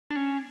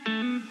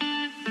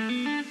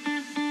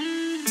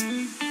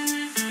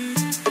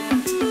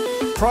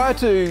Prior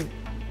to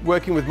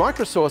working with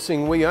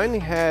microsourcing, we only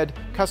had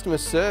customer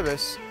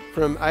service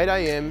from 8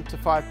 AM to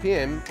 5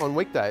 PM on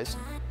weekdays.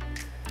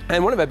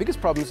 And one of our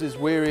biggest problems is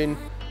we're in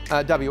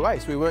WA,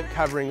 so we weren't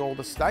covering all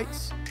the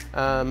states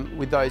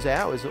with those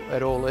hours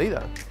at all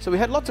either. So we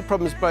had lots of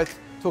problems both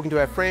talking to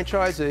our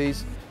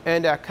franchisees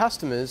and our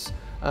customers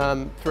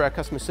through our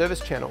customer service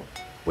channel.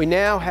 We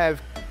now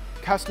have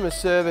customer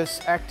service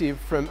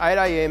active from 8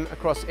 AM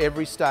across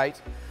every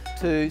state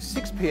to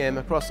 6 PM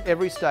across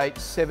every state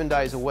 7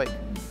 days a week.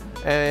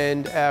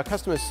 And our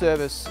customer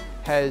service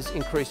has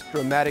increased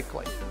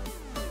dramatically.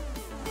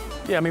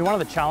 Yeah, I mean, one of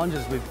the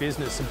challenges with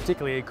business, and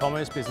particularly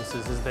e-commerce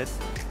businesses, is that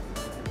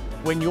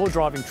when you're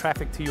driving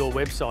traffic to your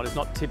website, it's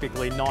not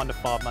typically 9 to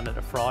 5, Monday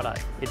to Friday.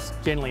 It's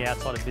generally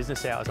outside of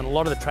business hours, and a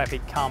lot of the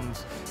traffic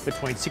comes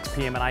between 6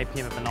 PM and 8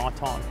 PM at the night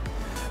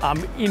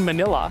time. In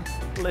Manila,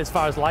 as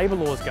far as labour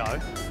laws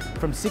go,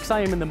 from 6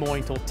 AM in the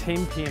morning till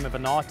 10 PM of a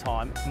night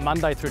time,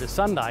 Monday through to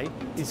Sunday,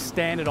 is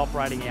standard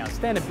operating hours,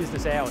 standard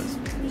business hours.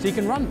 So you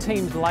can run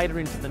teams later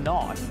into the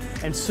night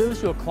and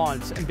service your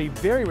clients and be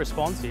very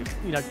responsive,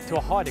 to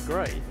a high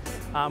degree,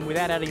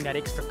 without adding that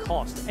extra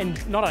cost.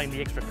 And not only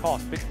the extra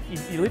cost, but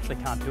you literally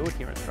can't do it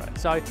here in Australia.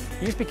 So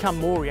you just become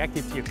more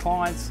reactive to your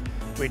clients,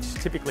 which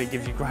typically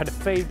gives you greater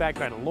feedback,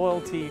 greater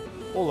loyalty,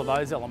 all of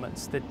those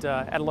elements that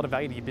add a lot of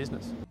value to your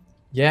business.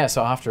 Yeah,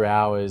 so after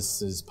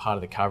hours, as part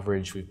of the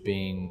coverage, we've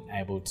been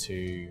able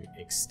to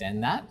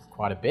extend that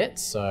quite a bit,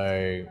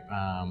 so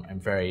and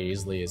very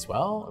easily as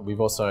well. We've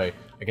also,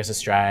 I guess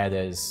Australia,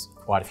 there's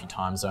quite a few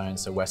time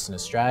zones, so Western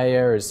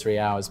Australia is 3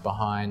 hours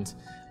behind,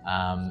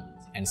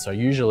 and so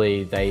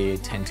usually they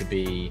tend to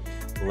be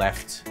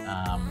left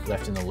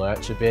in the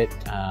lurch a bit.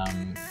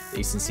 The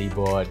Eastern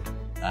Seaboard,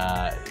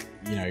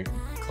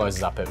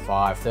 closes up at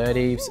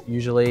 5:30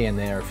 usually, and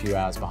they're a few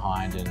hours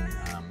behind, and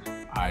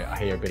I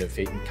hear a bit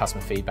of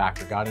customer feedback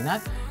regarding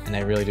that, and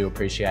they really do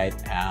appreciate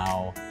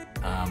how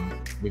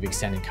we've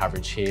extended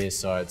coverage here.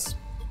 So it's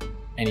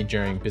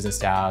during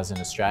business hours in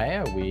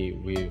Australia,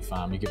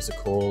 you give us a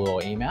call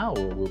or email,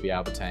 we'll be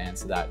able to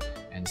answer that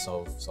and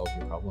solve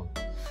your problem.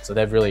 So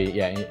they've really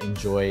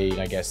enjoyed,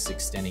 I guess,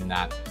 extending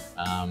that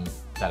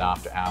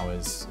after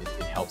hours.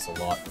 It helps a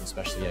lot,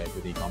 especially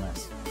with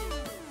e-commerce.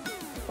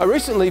 I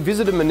recently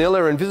visited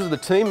Manila and visited the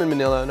team in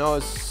Manila, and I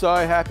was so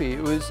happy.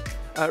 It was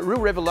a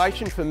real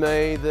revelation for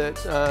me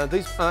that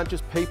these aren't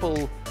just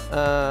people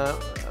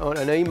on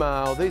an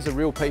email. These are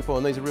real people,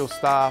 and these are real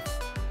staff,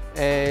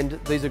 and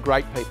these are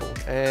great people,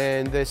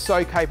 and they're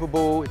so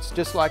capable. It's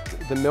just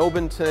like the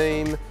Melbourne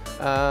team.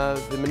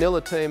 The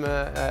Manila team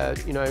are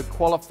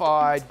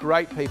qualified,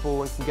 great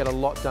people, and can get a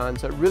lot done.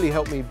 So it really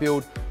helped me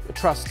build the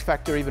trust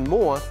factor even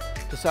more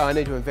to say I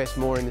need to invest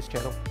more in this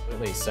channel. At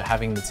least, so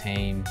having the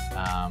team,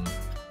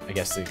 I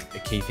guess the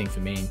key thing for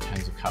me in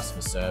terms of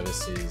customer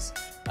service is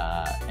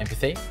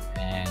empathy,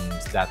 and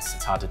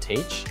it's hard to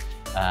teach.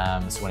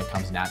 So when it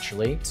comes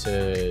naturally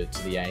to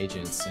the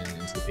agents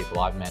and to the people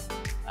I've met,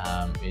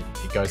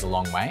 it goes a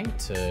long way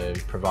to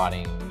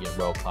providing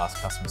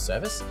world-class customer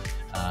service.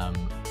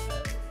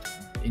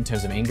 In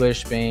terms of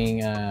English, being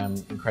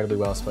incredibly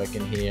well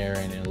spoken here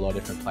and in a lot of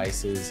different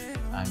places,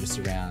 just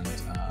around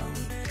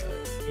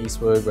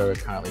Eastwood, where we're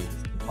currently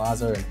in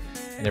Plaza,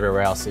 and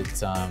everywhere else,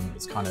 it's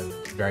kind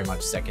of very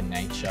much second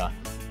nature,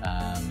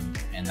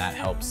 and that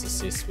helps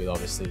assist with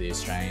obviously the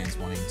Australians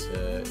wanting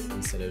to,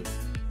 instead of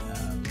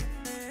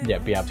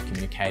be able to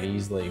communicate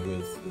easily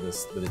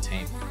with the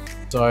team.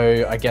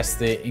 So I guess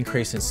the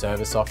increase in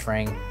service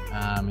offering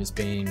has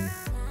been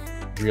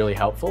really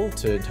helpful in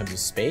terms of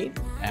speed,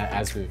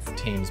 as with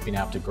teams been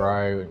able to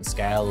grow and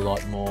scale a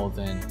lot more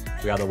than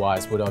we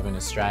otherwise would have in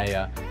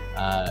Australia.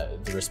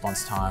 The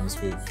response times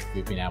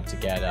we've been able to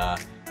get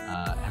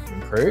have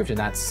improved, and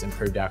that's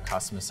improved our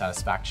customer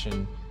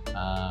satisfaction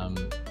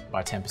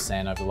by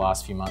 10% over the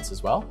last few months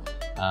as well.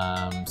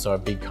 So a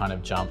big kind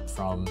of jump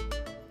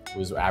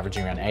was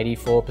averaging around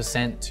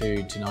 84%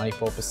 to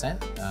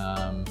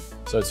 94%.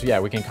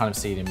 So we can kind of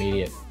see an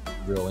immediate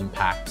real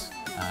impact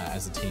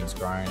as the team's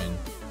grown, and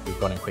we've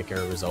gotten quicker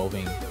at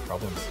resolving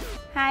problems.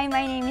 Hi,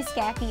 my name is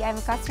Kathy. I'm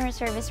a customer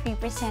service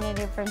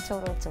representative from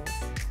Total Tools.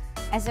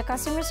 As a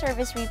customer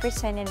service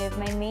representative,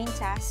 my main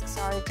tasks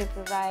are to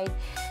provide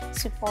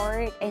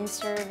support and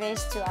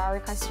service to our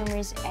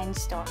customers and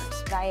stores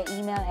via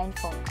email and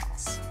phone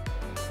calls.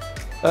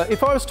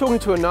 If I was talking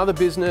to another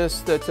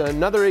business that's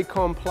another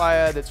e-com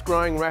player that's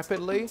growing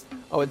rapidly,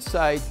 I would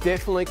say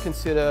definitely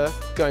consider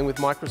going with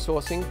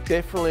microsourcing,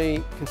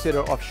 definitely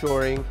consider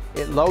offshoring.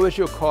 It lowers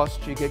your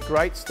cost, you get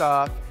great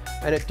staff,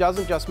 and it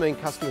doesn't just mean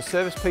customer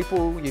service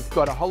people. You've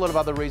got a whole lot of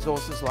other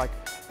resources like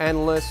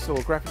analysts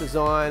or graphic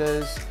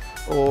designers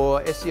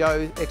or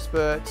SEO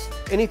experts.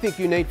 Anything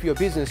you need for your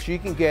business, you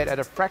can get at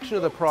a fraction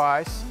of the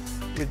price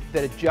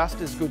that are just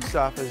as good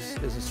stuff as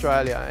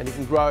Australia, and you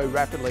can grow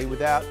rapidly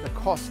without the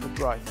cost of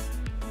growth.